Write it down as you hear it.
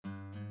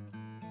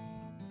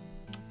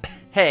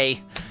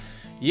Hey,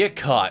 you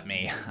caught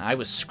me. I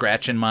was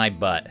scratching my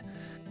butt.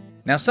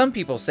 Now, some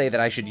people say that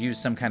I should use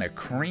some kind of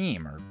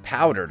cream or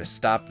powder to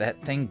stop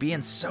that thing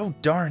being so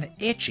darn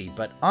itchy,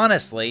 but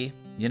honestly,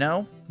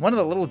 one of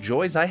the little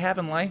joys I have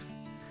in life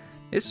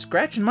is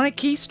scratching my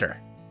keister.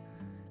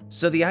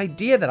 So the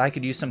idea that I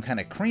could use some kind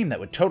of cream that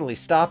would totally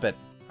stop it,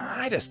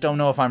 I just don't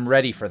know if I'm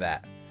ready for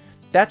that.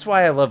 That's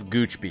why I love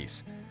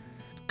Goochby's.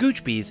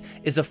 Goochby's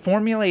is a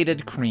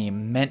formulated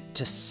cream meant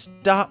to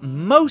stop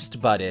most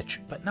butt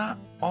itch, but not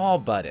all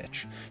butt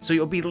itch. So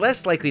you'll be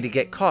less likely to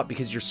get caught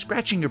because you're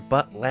scratching your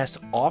butt less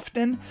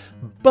often,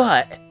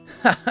 but,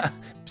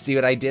 see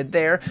what I did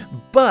there?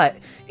 But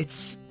it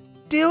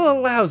still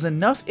allows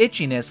enough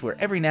itchiness where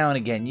every now and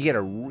again you get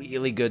a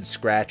really good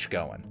scratch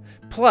going.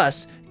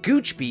 Plus,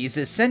 Goochby's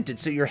is scented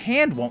so your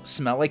hand won't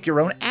smell like your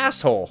own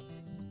asshole.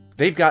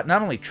 They've got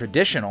not only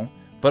traditional,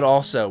 but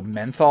also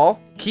menthol,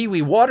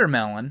 kiwi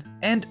watermelon,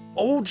 and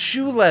old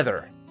shoe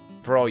leather.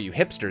 For all you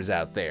hipsters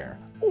out there.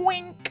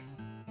 Wink!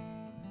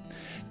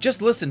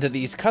 Just listen to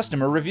these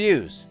customer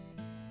reviews.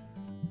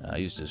 I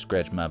used to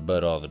scratch my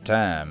butt all the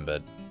time,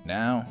 but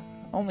now,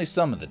 only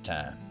some of the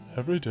time.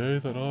 Every day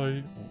that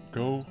I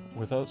go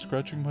without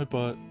scratching my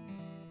butt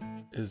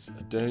is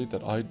a day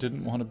that I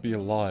didn't want to be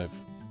alive.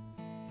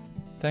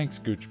 Thanks,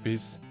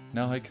 Goochby's.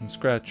 Now I can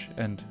scratch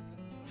and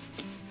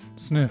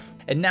sniff.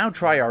 And now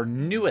try our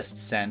newest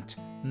scent,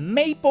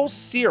 maple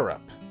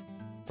syrup,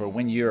 for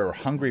when you're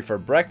hungry for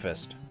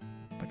breakfast,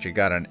 but you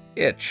got an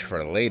itch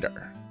for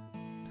later.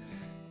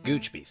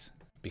 Goochby's,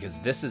 because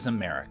this is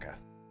America.